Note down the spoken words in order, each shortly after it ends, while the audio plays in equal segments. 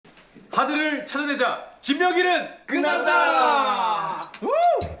하드를 찾아내자. 김명길은 끝난다.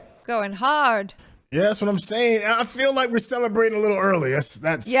 Going hard. Yeah, that's what I'm saying. I feel like we're celebrating a little early.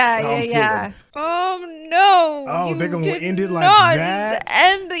 That's yeah, how I'm feeling. Oh no! Oh, they're gonna end it like not that.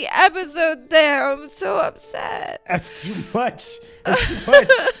 End the episode there. I'm so upset. That's too much. That's too much.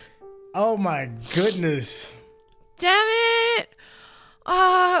 Oh my goodness. Damn it!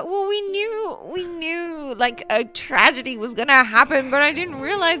 Well, we knew like a tragedy was gonna happen, but I didn't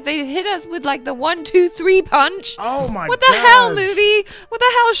realize they hit us with like the 1, 2, 3 punch. Oh my god! What the hell, movie? What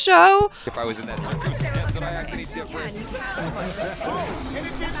the hell, show? If I was in that circumstance, would I act any different?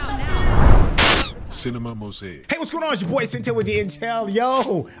 Cinema Mosaic. Hey, what's going on? It's your boy Cintel with the Intel.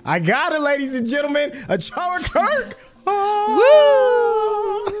 Yo, I got it, ladies and gentlemen. AcharaKirk's. Woo!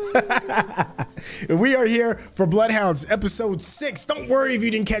 We are here for Bloodhounds episode 6. Don't worry if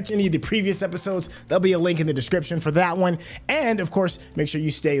you didn't catch any of the previous episodes. There'll be a link in the description for that one. And of course, make sure you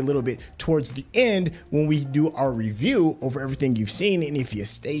stay a little bit towards the end when we do our review over everything you've seen. And if you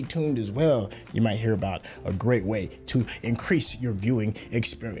stay tuned as well, you might hear about a great way to increase your viewing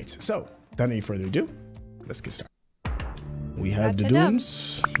experience. So, without any further ado, let's get started. We have the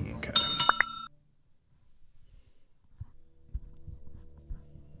dooms. Okay.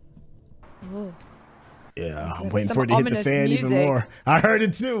 Ooh. Yeah, I'm waiting for it to hit the fan even more. I heard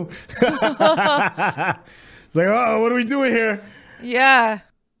it too. It's like, oh, what are we doing here? Yeah.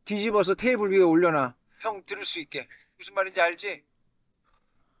 뒤집어서 테이블 위에 올려놔. 형 들을 수 있게. 무슨 말인지 알지?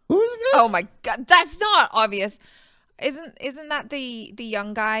 Who is this? Oh my god, that's not obvious. Isn't that the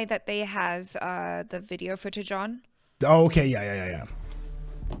young guy that they have the video footage on? Oh, okay, yeah.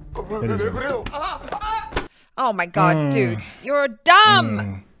 That is him. Oh my god, dude, you're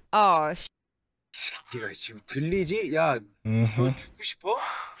dumb. Oh. 네가 지금 들리지? 야, 너 죽고 싶어?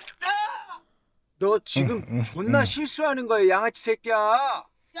 너 지금 존나 실수하는 거야, 양아치 새끼야.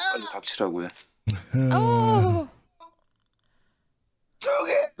 빨리 닥치라고 해. Oh.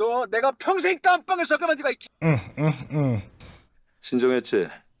 조용히. 너 내가 평생 깜빵을 섞어만 네가. 진정했지?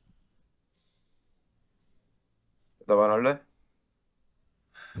 대답 안 할래?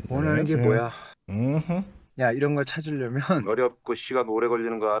 원하는 게 뭐야? 야, 이런 걸 찾으려면 어렵고 시간 오래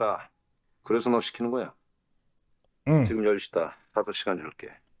걸리는 거 알아. 그래서 너 시키는 거야. 지금 10시다. 5시간 줄게.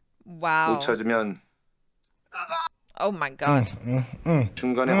 Wow. 못 찾으면 Oh my god.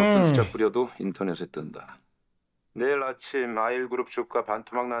 중간에 어떤 숫자 뿌려도 인터넷에 뜬다. 내일 아침 아일 그룹 주가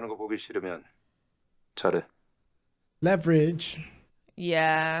반토막 나는 거 보기 싫으면 잘해. Leverage.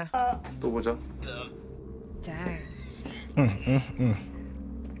 Yeah. 또 보자. Damn.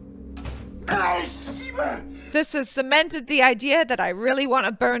 This has cemented the idea that I really want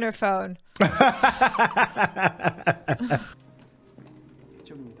a burner phone.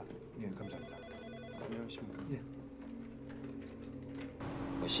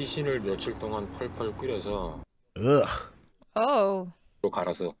 시신을 며칠 동안 펄펄 끓여서 Oh.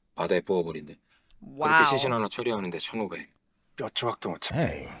 갈아서 바다에 부어버린대. Wow. 그렇게 시신 하나 처리하는데 1,500. 몇 조각도 못 쳐.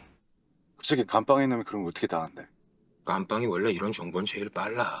 Hey. 갑자기 감방에 넣으면 그런 거 어떻게 다 한대? 깜빵이 원래 이런 정보는 제일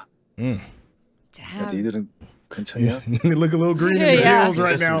빨라. Damn. 니들은 괜찮냐? They look a little green in the Yeah. hills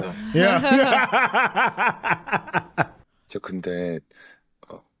right now. Yeah. 저 근데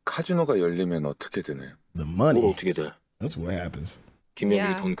카지노가 열리면 어떻게 되나요? The 뭐 money. 어떻게 돼? That's what happens. 김영길이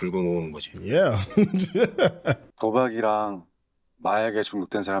Yeah. 돈 긁어 모으는 거지. Yeah. 도박이랑 마약에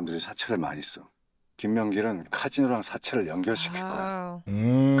중독된 사람들이 사채를 많이 써. 김명길은 카지노랑 사채를 연결시킬 거야.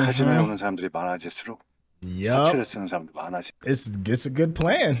 Oh. 카지노에 오는 사람들이 많아질수록 사채를 쓰는 사람도 많아지. It's a good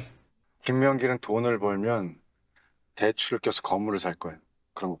plan. 김명길은 돈을 벌면 대출을 껴서 건물을 살 거야.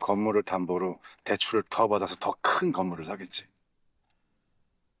 그리고 건물을 담보로 대출을 더 받아서 더 큰 건물을 사겠지.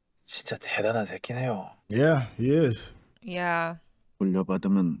 진짜 대단한 새끼네요. Yeah, he is. Yeah.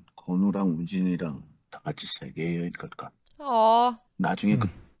 물려받으면 건우랑 우진이랑 다 같이 세계 여행 갈까? Aw. 나중에 그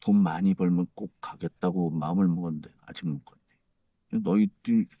돈 많이 벌면 꼭 가겠다고 마음을 먹었는데 아직 못 갔네.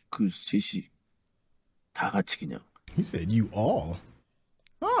 너희들 그 셋이 다 같이 그냥. He said you all.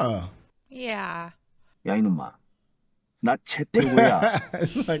 Huh. Yeah. 야 이놈아, 나 채태고야.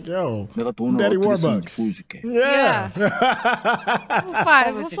 It's like, yo. 내가 돈을 Daddy 어떻게 쓰는지 Warbucks. 보여줄게. Yeah.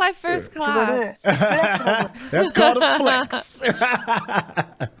 We'll fly first class. That's called a flex.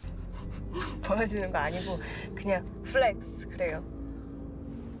 보여주는 거 아니고 그냥 플렉스 그래요.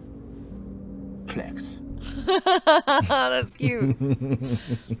 플렉스. That's cute.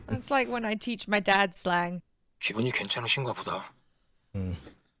 That's like when I teach my dad slang. 기분이 괜찮으신가 보다.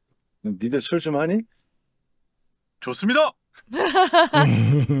 니들 술 좀 하니? 좋습니다.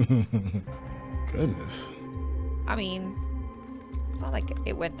 Goodness. I mean, it's not like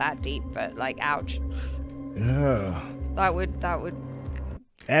it went that deep, but like, ouch. Yeah. That would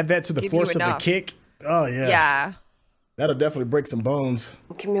Add that to the Give you force of a enough. kick. Oh yeah. Yeah. That'll definitely break some bones.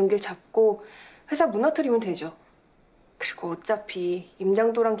 김명길 잡고 회사 무너뜨리면 되죠. 그리고 어차피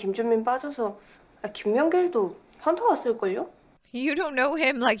임장도랑 김준민 빠져서 김명길도 현타 왔을걸요? You don't know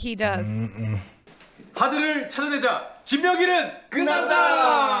him like he does. 하드를 찾아내자. 김명길은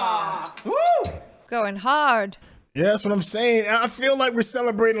끝난다. Going hard. Yeah, that's what I'm saying. I feel like we're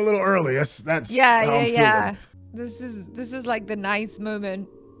celebrating a little early. That's Yeah, how I'm yeah. feeling. This is like the nice moment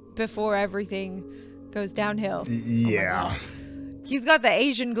before everything goes downhill. Yeah. He's got the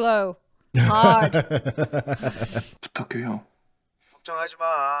Asian glow. Hard. 부탁해요. 걱정하지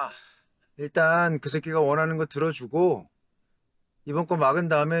마. 일단 그 새끼가 원하는 거 들어주고 이번 거 막은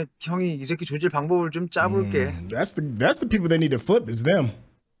다음에 형이 이 새끼 조질 방법을 좀 짜볼게. That's the people they need to flip is them.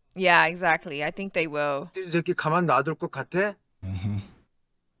 Yeah, exactly. I think they will. 이 새끼 가만 놔둘 것 같아?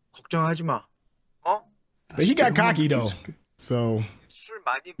 걱정하지 마. 어? But he got cocky though. So, 술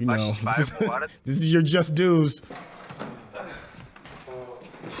많이 you know, 마시지 말고 this is your just dues.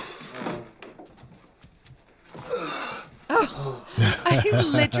 I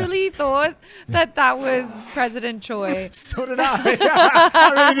literally thought that was President Choi. So did I.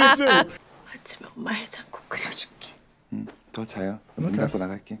 I really did too. 아침에 엄마 해장국 끓여줄게. 더 자요. 문 닫고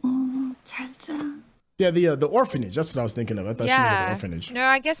나갈게. 잘 자. Yeah, the orphanage. That's what I was thinking of. I thought she was at the Yeah. orphanage. No,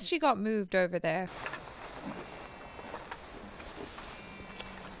 I guess she got moved over there.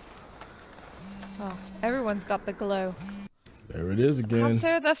 Oh, everyone's got the glow. There it is again.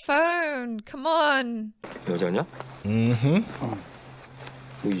 Answer the phone. Come on. 여자냐? Mm-hmm.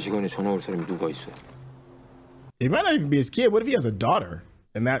 뭐 이 시간에 전화 올 사람이 누가 있어? It might not even be his kid. What if he has a daughter?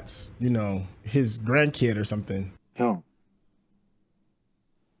 And that's, you know, his grandkid or something. 형.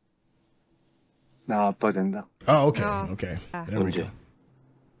 나 아빠 된다. Oh, okay. Oh. Okay. There we 언제? go.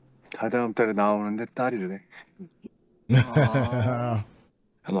 다다음 달에 나오는데 딸이래. 야,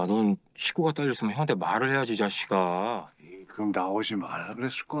 넌 식구가 딸렸으면 형한테 말을 해야지, 이 자식아. 그럼 나오지 말라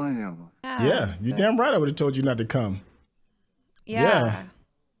그랬을 거 아니야. Yeah, you're damn right. I would have told you not to come. Yeah.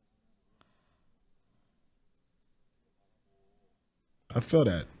 I feel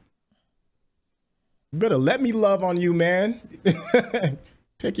that. You better let me love on you, man.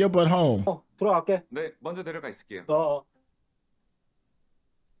 Take your butt home. 들어갈게. 네, 먼저 데려가 있을게요. 너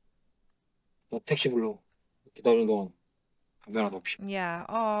택시 불러. 기다리는 동안 담배 하나 더 피워. Yeah.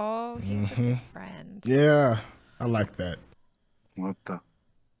 Oh, he's a good friend. Yeah, I like that. 고맙다.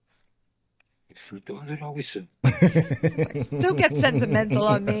 쓸데없는 소리 하고 있어. Don't get sentimental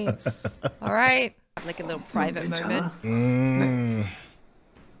on me. All right. Like a little private moment.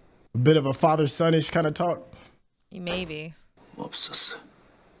 A bit of a father-son-ish kind of talk. Maybe. 없었어.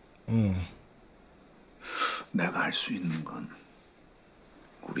 내가 할 수 있는 건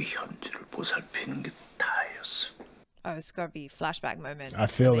우리 현지를 보살피는 게 다였어. Oh, it's gotta be flashback moment. I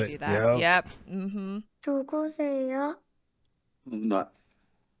feel when it. they do that. Yep. Yep. Mm-hmm. 누구세요? 나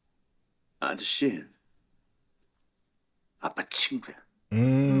아저씨 아빠 친구야.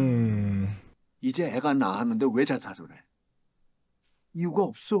 이제 애가 낳았는데 왜 자살을 해? 이유가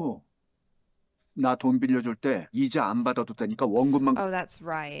없어. 나 돈 빌려줄 때 이자 안 받아도 되니까 원금만. Oh, that's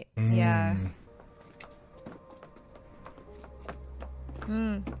right. Yeah.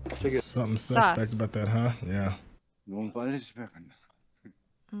 Something suspect Sus. about that, huh? Yeah. 너무 빨리 집에 간다.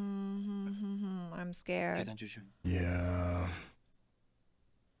 I'm scared. 계단 조심. Yeah.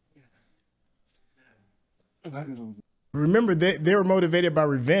 Remember, they were motivated by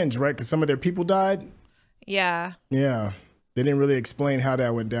revenge, right? Because some of their people died. Yeah. Yeah. They didn't really explain how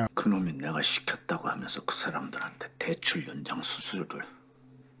that went down. 그놈이 내가 시켰다고 하면서 그 사람들한테 대출 연장 수수료를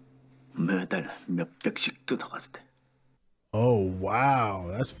매달 몇백씩 뜯어갔대. Oh,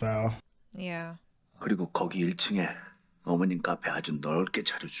 wow. That's foul. Yeah. 그리고 거기 1층에 어머님 카페 아주 넓게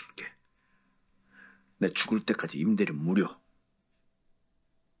차려줄게. 내 죽을 때까지 임대료 무료.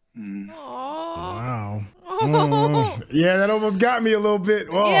 Wow. Yeah, that almost got me a little bit.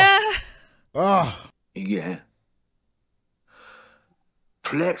 Oh. Yeah. Oh. 이게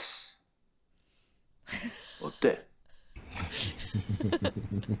플렉스. 어때?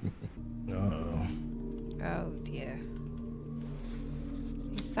 Oh dear.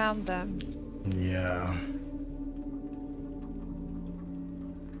 He's found them. Yeah.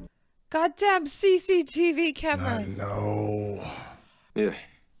 Goddamn CCTV I cameras. know. 예.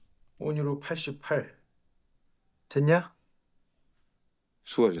 온유로 88. 됐냐?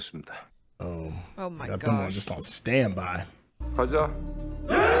 수고하셨습니다. Oh. Oh my Got them on gosh. just on standby. 가자.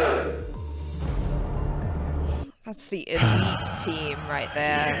 That's the elite team right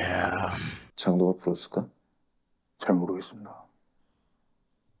there. Yeah. 장도가 불었을까? 잘 모르겠습니다.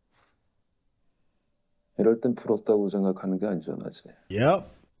 이럴 땐 불었다고 생각하는 게 안전하지. Yep.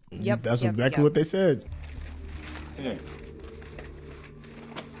 Yep. That's yep, exactly yep. what they said. 예.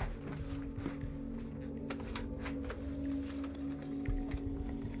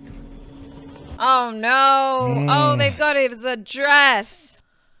 Oh no! Oh, they've got his address.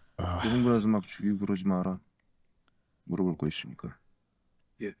 누군가라서 막 죽이고 그러지 마라. 물어볼 거 있으니까.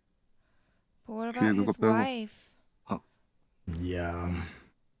 But what 뒤에 about 그거 his 빼고. wife? Yeah.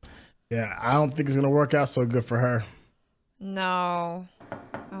 Yeah, I don't think it's gonna work out so good for her. No.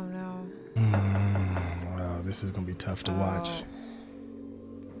 Oh no. Wow, this is gonna be tough to watch.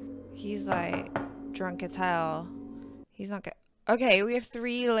 He's like drunk as hell. He's not good. Okay, we have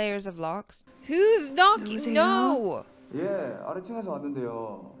 3 layers of locks. Who's knocking? No. 예, 아래층에서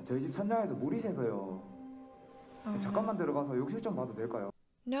왔는데요. 저희 집 천장에서 물이 새서요. 잠깐만 들어가서 욕실 좀 봐도 될까요?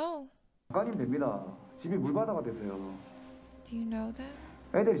 No. 잠깐이면 됩니다. 집이 물바다가 돼서요. Do you know that?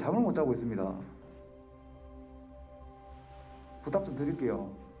 애들이 잠을 못 자고 있습니다. 부탁 좀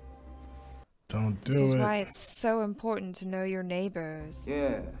드릴게요. Don't This do is it. why it's so important to know your neighbors.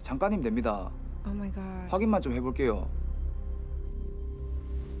 예, 잠깐이면 됩니다. Oh my god. 확인만 좀 해볼게요.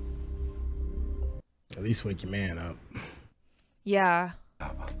 At least wake your man up. Yeah.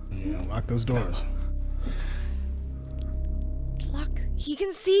 Yeah, lock those doors. Look, he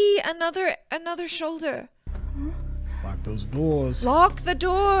can see another shoulder. Lock those doors. Lock the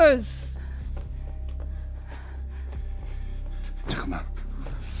doors. 잠깐만.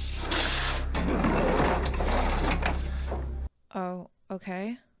 Oh,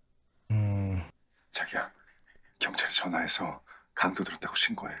 okay. 자기야, 경찰에 전화해서 강도 들었다고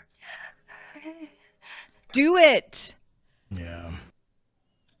신고해. Do it. Yeah.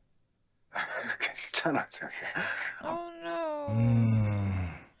 괜찮아, 자기야. Oh no.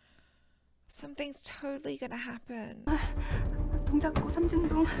 Something's totally gonna happen. 동작구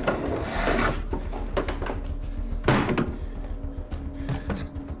삼중동.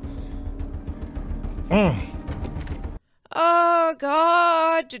 Oh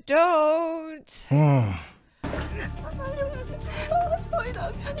God, don't. 빨리 와주세요. 저희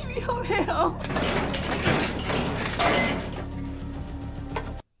남편이 위험해요.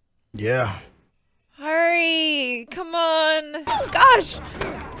 Yeah. Hurry, come on. Gosh,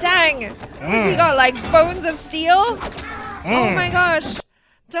 dang. Has he got like bones of steel? Oh my gosh.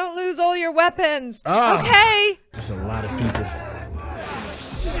 Don't lose all your weapons. Okay. That's a lot of people.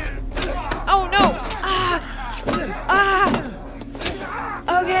 Oh no.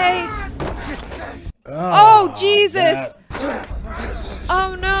 Okay. Oh Jesus.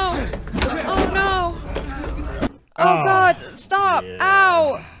 Oh no. Oh no. Oh God, stop.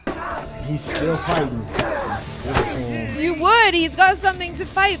 Ow. He's still fighting. You would. He's got something to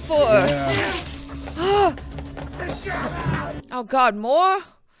fight for. Yeah. Oh God, more?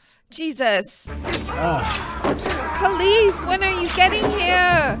 Jesus. Police, when are you getting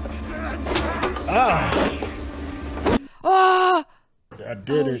here? Oh. I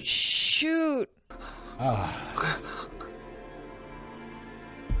did it. Shoot.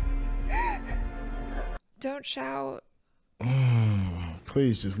 Don't shout.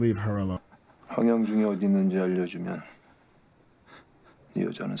 Please just leave her alone. 황영중이 어디 있는지 알려주면 네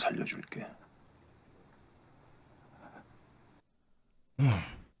여자는 살려줄게.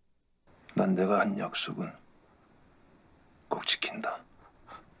 난 내가 한 약속은 꼭 지킨다.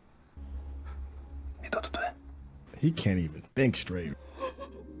 믿어도 돼. He can't even think straight.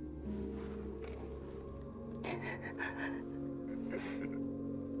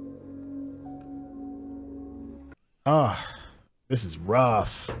 This is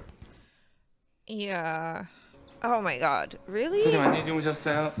rough. Yeah. Oh my God. Really? 안녕히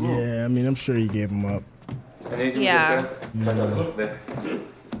주무셨어요? Yeah, I mean, I'm sure he gave him up. 안녕히 Yeah. 주무셨어요? 네.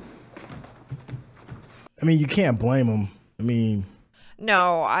 I mean, you can't blame him. I mean,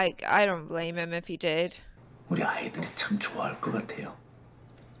 No, I don't blame him if he did. 우리 아이들이 참 좋아할 것 같아요.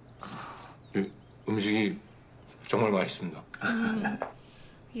 음식이 정말 맛있습니다.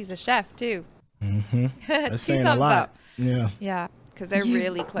 He's a chef too. that's Two saying a thumbs lot. up. Yeah, Yeah, because they're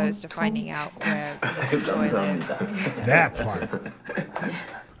really close to finding out where Mr. Choi lives. that part.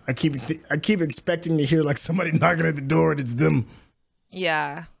 I keep expecting to hear like somebody knocking at the door and it's them.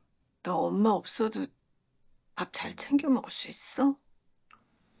 Yeah. 너 엄마 없어도 밥 잘 챙겨 먹을 수 있어?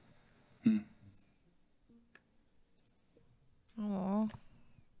 Oh,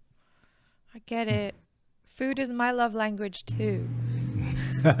 I get it. Food is my love language too.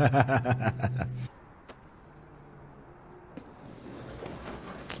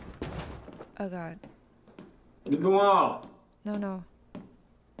 Oh God. 민동아. No.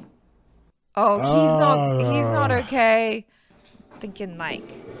 Oh, he's not okay. Thinking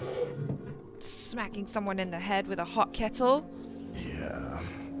like smacking someone in the head with a hot kettle. Yeah.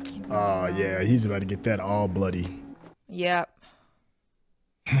 Oh, yeah, he's about to get that all bloody. Yep.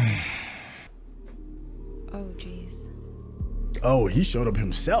 Oh, jeez. Oh, he showed up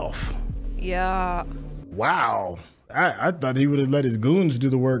himself. Yeah. Wow. I thought he would have let his goons do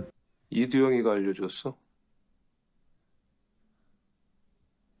the work. 이두영이가 알려줬어?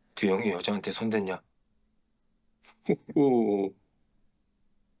 두영이 여자한테 손댔냐?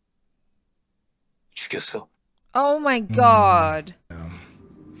 죽였어. Oh my god.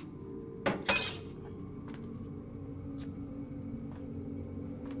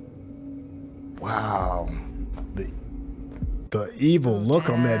 Wow. The evil look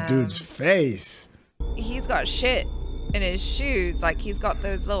on that dude's face. He's got shit in his shoes. Like he's got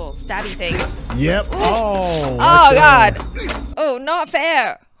those little stabby things. Yep. Ooh. Oh. Oh god. Oh, not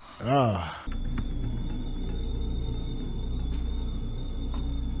fair. Ah.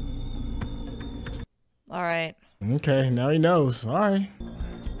 All right. Okay, now he knows. All right.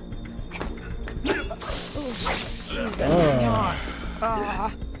 Jesus.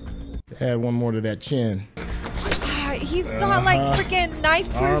 Add one more to that chin. He's got like freaking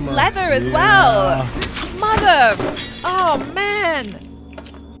knife-proof Armor. leather as well. Mother. Oh man.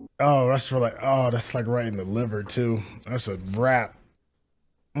 Oh, that's for like, oh, that's like right in the liver too. That's a wrap.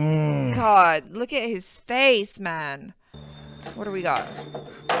 God, look at his face, man. What do we got?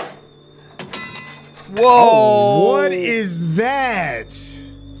 Whoa. Oh, what is that?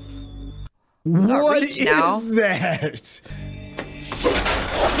 What is that?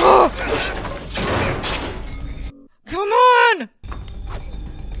 Come on!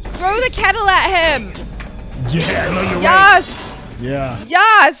 Throw the kettle at him! Yeah, no, you're yes! right. Yeah.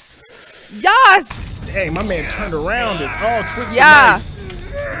 Yes! Yes! Dang, my man turned around and twisted yeah. the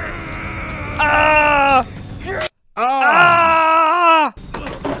knife.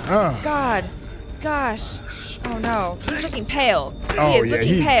 God. Gosh. Oh no. He's looking pale. Oh, he is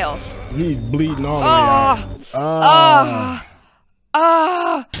looking pale. He's bleeding all the way out.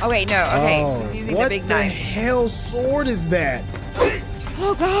 Oh wait, no. Okay. He's using the big knife. What the hell sword is that?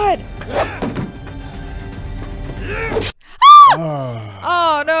 Oh god.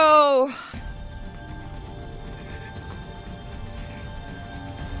 Oh no.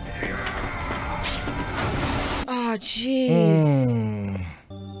 Oh jeez.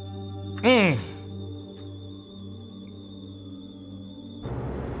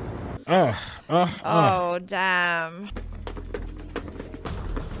 Oh damn.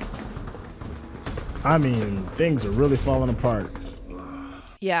 I mean, things are really falling apart.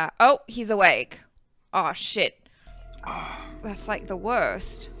 Yeah. Oh, he's awake. Oh shit. That's like the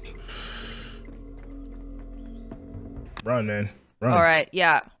worst. Run, man. Run. All right.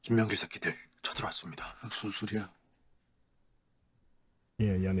 Yeah. 김명길 새끼들 쳐들어왔습니다. 무슨 소리야?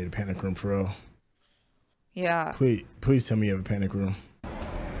 Yeah, y'all need a panic room for real. Yeah. Please tell me you have a panic room.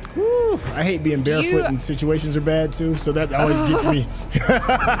 Woo, I hate being barefoot and situations are bad too, so that always gets me.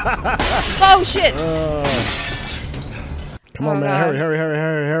 Oh shit! Come on, man!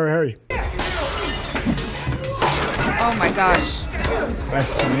 Hurry! Oh my gosh!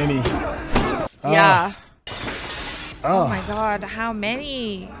 That's too many. Yeah. Oh my god! How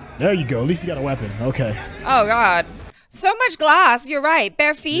many? There you go. At least you got a weapon. Okay. Oh god! So much glass. You're right.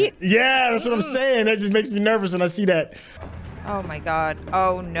 Bare feet. Yeah, that's what I'm saying. That just makes me nervous when I see that. Oh my god.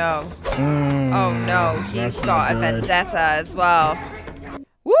 Oh no. Oh no. He's got a vendetta as well.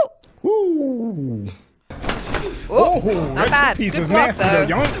 Woo! Woo! Oh, not bad. Piece Good was block, nasty though.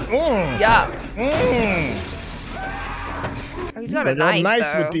 though. Yeah. Oh, he's got a knife,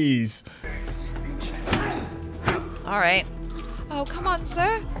 nice though. with these. All right. Oh, come on,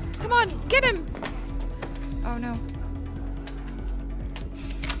 sir. Come on, get him. Oh no.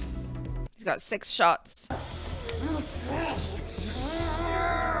 He's got 6 shots.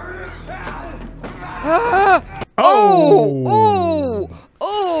 Oh!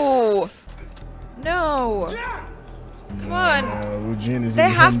 No! Come on! Woo-jin is They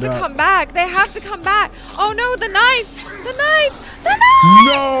have to come back. They have to come back. Oh no! The knife! The knife! The knife!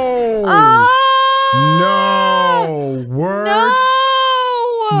 No! Oh! No! Word? No!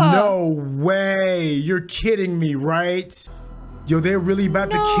 No way! You're kidding me, right? Yo, they're really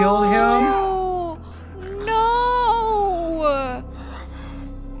about to kill him? No!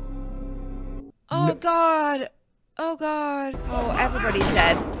 Oh god! Oh god! Oh, everybody's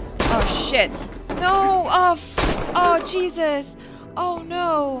dead. Oh shit! No! Oh Jesus! Oh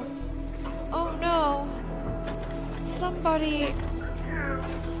no! Oh no! Somebody!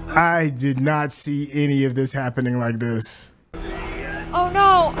 I did not see any of this happening like this. Oh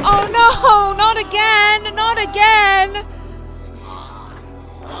no! Oh no! Not again! Not again!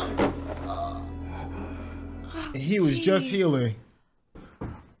 He was just healing.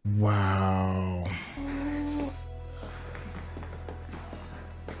 Wow.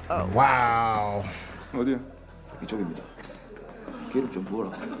 Oh. Wow. 어디야? 이쪽입니다. 기름 좀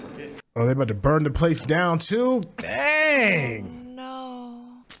부어라. Oh, they about to burn the place down too? Dang.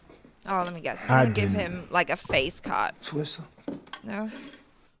 No. Oh, let me guess. He's gonna give him like a face cut. 수고했어. No?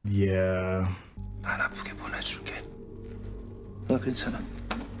 Yeah. 안 아프게 보내줄게. 나 괜찮아.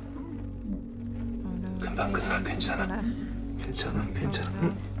 Oh no. 금방 끝나. 괜찮아. 괜찮아. 괜찮아.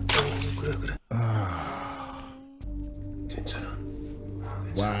 응. 그래 그래. 괜찮아.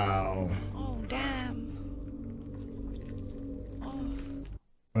 Wow. Oh, damn.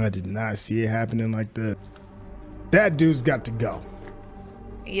 I did not see it happening like that. That dude's got to go.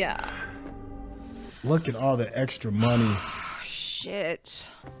 Yeah. Look at all the extra money.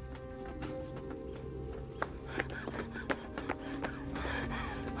 Shit.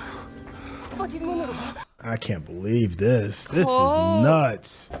 I can't believe this. This is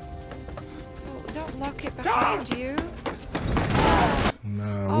nuts. Don't lock it behind you.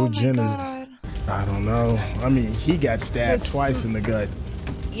 No, woo-jin is... I don't know. I mean, he got stabbed twice in the gut.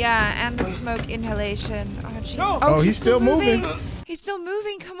 Yeah, and the smoke inhalation. Oh, jeez. Oh, he's still moving. He's still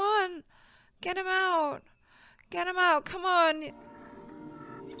moving. Come on. Get him out. Get him out. Come on.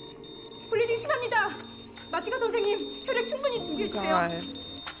 블리딩 심합니다. 마치가 선생님, 혈액 충분히 준비해 주세요. God.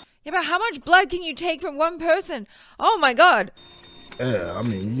 Yeah, but how much blood can you take from one person? Oh my God. Yeah, I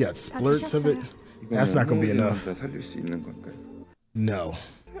mean, you got splurts of it. That's not gonna be enough. 살릴 수 있는 건가요? No.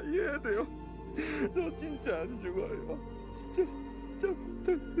 살려야 돼요. 저 진짜 안 죽어요. 진짜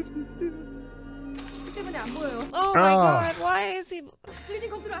부탁드릴게요. 때문에 안 보여요. Oh my God. Why is he? 블리딩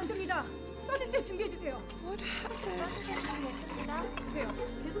컨트롤 안 됩니다. 서시스템 준비해 주세요. What happened? 주세요.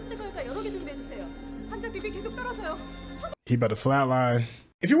 계속 쓰거니까 여러 개 준비해 주세요. 환자 비비 계속 떨어져요. He about to flatline.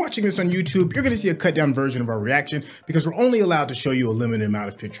 If you're watching this on YouTube, you're going to see a cut down version of our reaction because we're only allowed to show you a limited amount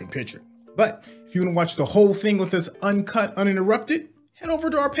of picture-in-picture. But if you want to watch the whole thing with us uncut, uninterrupted, head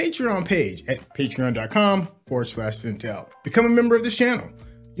over to our Patreon page at patreon.com/Sintel. Become a member of this channel.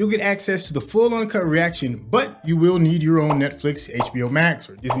 You'll get access to the full uncut reaction, but you will need your own Netflix, HBO Max,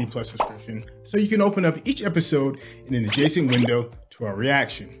 or Disney Plus subscription so you can open up each episode in an adjacent window to our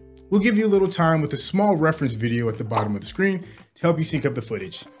reaction. We'll give you a little time with a small reference video at the bottom of the screen to help you sync up the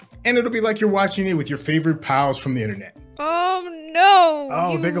footage. And it'll be like you're watching it with your favorite pals from the internet. Oh no!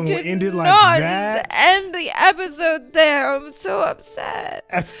 Oh, they're gonna end it like that? Just end the episode there. I'm so upset.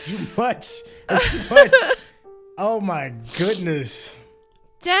 That's too much. That's too much. Oh my goodness.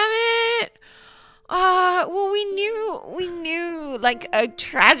 Damn it! Well, we knew like a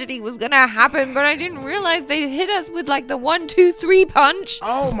tragedy was gonna happen, but I didn't realize they hit us with like the 1, 2, 3 punch.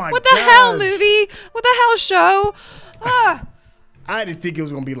 Oh my! What the hell, movie? What the hell, show? I didn't think it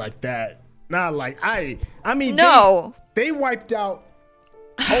was gonna be like that. Not like I mean, no. They wiped out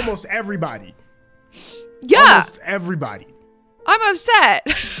almost everybody. Yeah, almost everybody. I'm upset.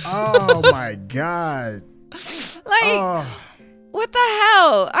 Oh my God! Like. What the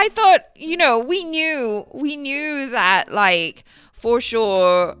hell? I thought, we knew that, like, for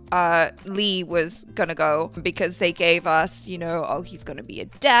sure, Lee was gonna go because they gave us, oh, he's gonna be a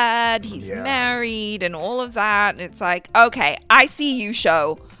dad, he's married, and all of that. And it's like, okay, I see you,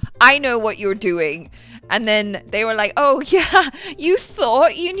 show. I know what you're doing. And then they were like, oh, yeah, you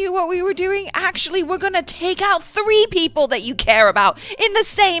thought you knew what we were doing? Actually, we're gonna take out 3 people that you care about in the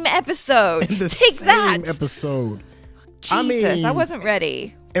same episode. Take that. Episode. Jesus, I wasn't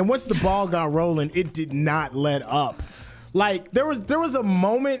ready. And once the ball got rolling, it did not let up. Like there was a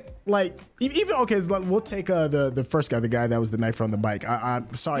moment, like even okay, like, we'll take the first guy, the guy that was the knife on the bike.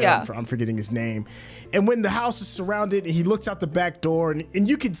 I'm sorry, I'm forgetting his name. And when the house was surrounded, and he looks out the back door, and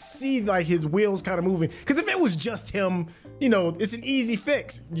you could see like his wheels kind of moving. Because if it was just him, it's an easy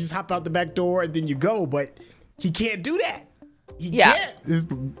fix. You just hop out the back door and then you go. But he can't do that. He can't. His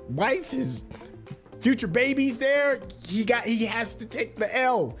wife, his future baby's there. He has to take the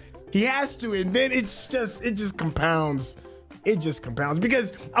L. He has to, and then it just compounds. It just compounds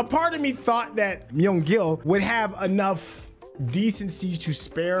because a part of me thought that Myung-gil would have enough decency to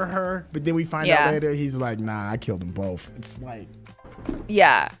spare her, but then we find out later he's like, nah, I killed them both. It's like,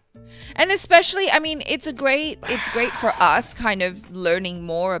 yeah. And especially, I mean, it's great for us kind of learning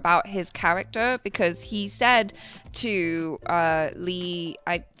more about his character because he said to Lee,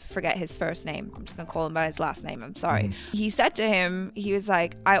 I forget his first name. I'm just going to call him by his last name. I'm sorry. He said to him, he was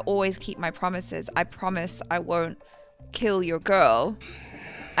like, I always keep my promises. I promise I won't kill your girl.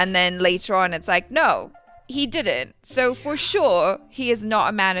 And then later on, it's like, no, he didn't. So for sure, he is not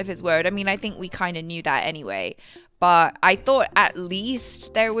a man of his word. I mean, I think we kind of knew that anyway. But I thought at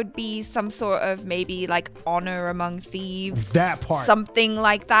least there would be some sort of maybe like honor among thieves. That part. Something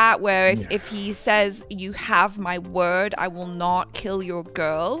like that, where if he says, you have my word, I will not kill your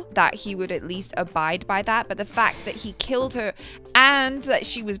girl, that he would at least abide by that. But the fact that he killed her and that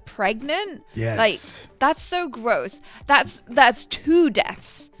she was pregnant, like, that's so gross. That's 2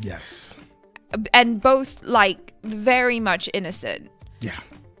 deaths. Yes. And both like very much innocent. Yeah.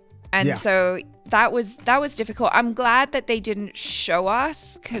 And so that was difficult. I'm glad that they didn't show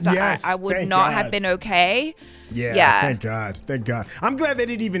us, because I would not have been okay. Yeah, thank God. I'm glad they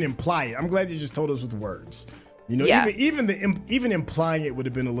didn't even imply it. I'm glad they just told us with words. You know, even implying it would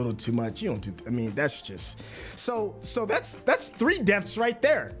have been a little too much. You don't do. I mean, that's just so that's 3 deaths right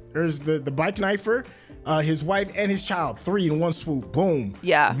there. There's the bike knifer, his wife, and his child. 3 in one swoop. Boom.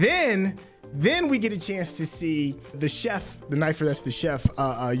 Yeah. Then we get a chance to see the chef, the knifer that's the chef,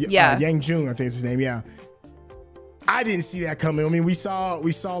 Yang Jung, I think is his name. Yeah. I didn't see that coming. I mean, we saw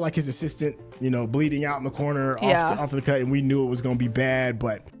like his assistant, you know, bleeding out in the corner off the cut, and we knew it was going to be bad.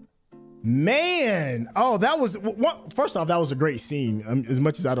 But man, first off, that was a great scene. As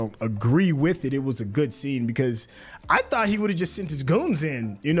much as I don't agree with it, it was a good scene, because I thought he would have just sent his goons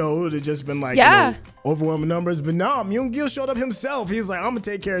in. You know, it would have just been like, you know, overwhelming numbers. But no, Myung-gil showed up himself. He's like, I'm going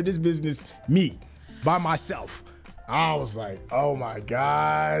to take care of this business, me, by myself. I was like, oh my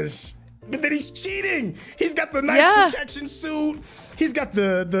gosh. But then he's cheating. He's got the nice protection suit. He's got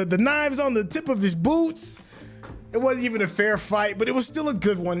the knives on the tip of his boots. It wasn't even a fair fight, but it was still a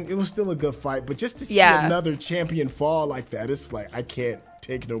good one. It was still a good fight. But just to see another champion fall like that, it's like, I can't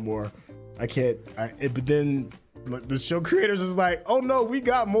take no more. I can't. But then the show creators is like, oh no, we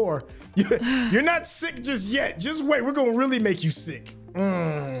got more. You're not sick just yet. Just wait. We're going to really make you sick.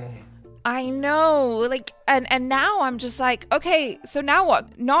 I know, like, and now I'm just like, okay, so now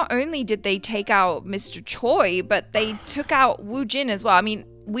what? Not only did they take out Mr. Choi, but they took out woo-jin as well. I mean,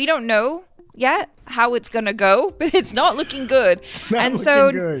 we don't know yet how it's gonna go, but it's not looking good.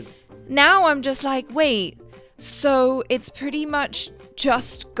 Now I'm just like, wait, so it's pretty much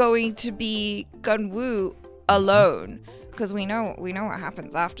just going to be Gunwoo alone, because we know what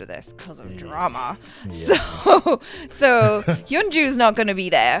happens after this because of drama. So Hyunju's not going to be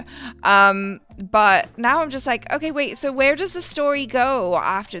there. But now I'm just like, okay, wait, so where does the story go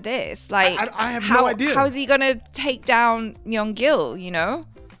after this? Like, I have no idea. How is he going to take down Myung-gil, you know?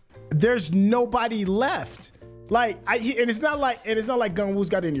 There's nobody left. Like, and it's not like Gunwoo's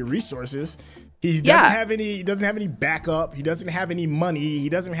got any resources. He doesn't have any. He doesn't have any backup. He doesn't have any money. He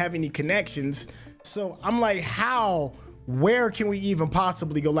doesn't have any connections. So I'm like, where can we even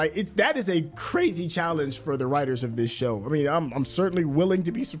possibly go? Like, that is a crazy challenge for the writers of this show. I mean, I'm certainly willing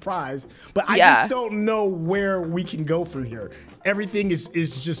to be surprised, but I just don't know where we can go from here. Everything is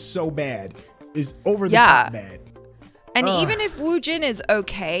just so bad. Is over the top bad. And even if woo-jin is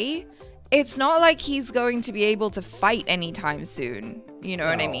okay, it's not like he's going to be able to fight anytime soon. You know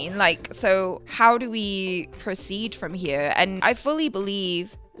what I mean? Like, so how do we proceed from here? And I fully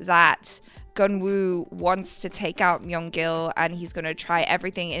believe that Gunwoo wants to take out Myung-gil and he's going to try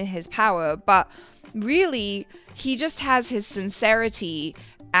everything in his power. But really, he just has his sincerity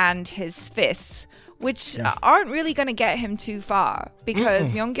and his fists, which aren't really going to get him too far,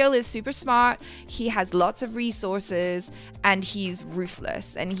 because Myung-gil is super smart, he has lots of resources, and he's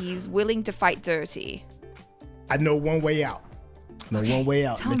ruthless, and he's willing to fight dirty. I know one way out. They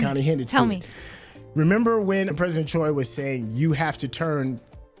kind of hinted to Tell me. Remember when President Choi was saying you have to turn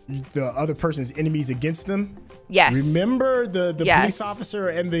the other person's enemies against them? Yes. Remember the police officer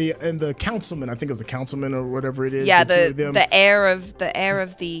and the councilman? I think it was the councilman or whatever it is. Yeah, the heir of the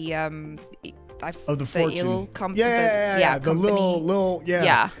fortune. Company. The little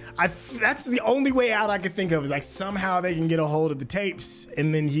that's the only way out I can think of, is like somehow they can get a hold of the tapes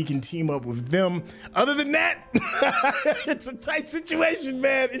and then he can team up with them. Other than that, it's a tight situation,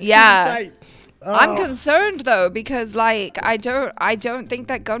 man. It's super tight. I'm concerned though, because like I don't think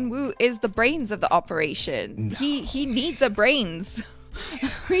that Gunwoo is the brains of the operation. No. He needs a brains.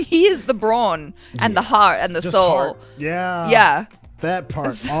 He is the brawn and the heart and the soul. Heart. Yeah. That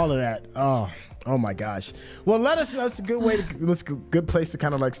part, all of that. Oh my gosh. Well, let us know. That's a good way to, good place to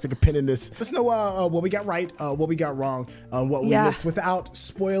kind of like stick a pin in this. Let us know what we got right, what we got wrong, what we missed without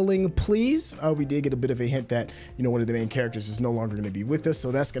spoiling, please. We did get a bit of a hint that, you know, one of the main characters is no longer going to be with us.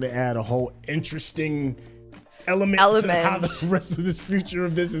 So that's going to add a whole interesting element to how the rest of this future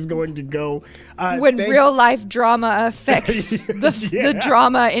of this is going to go. When real life drama affects the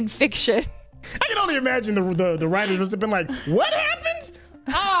drama in fiction. I can only imagine the writers must have been like, what happened?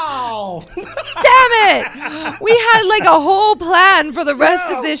 Oh, damn it. We had like a whole plan for the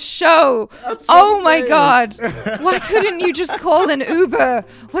rest of this show. Oh my God. Why couldn't you just call an Uber?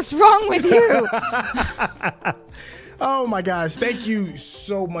 What's wrong with you? Oh my gosh. Thank you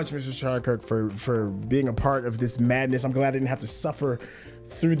so much, Mrs. AcharaKirk, for being a part of this madness. I'm glad I didn't have to suffer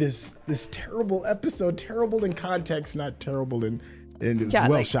through this terrible episode. Terrible in context, not terrible in it was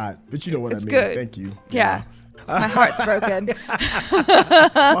well shot. But you know what I mean. Good. Thank you. Yeah. My heart's broken.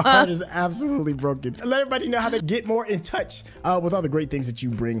 My heart is absolutely broken. Let everybody know how to get more in touch with all the great things that you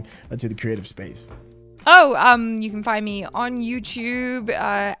bring to the creative space. Oh, you can find me on YouTube,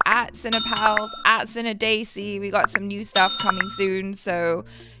 at Cinepals, at Cinadaisy. We got some new stuff coming soon, so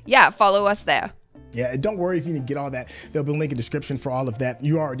yeah, follow us there. Yeah, and don't worry if you didn't get all that. There'll be a link in the description for all of that.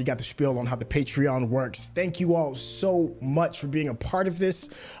 You already got the spiel on how the Patreon works. Thank you all so much for being a part of this.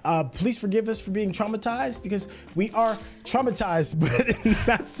 Please forgive us for being traumatized, because we are traumatized, but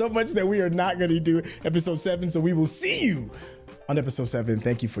not so much that we are not going to do episode 7. So we will see you on episode 7.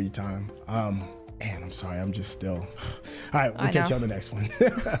 Thank you for your time. Man, I'm sorry. I'm just still. All right, we'll catch you on the next one.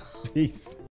 Peace.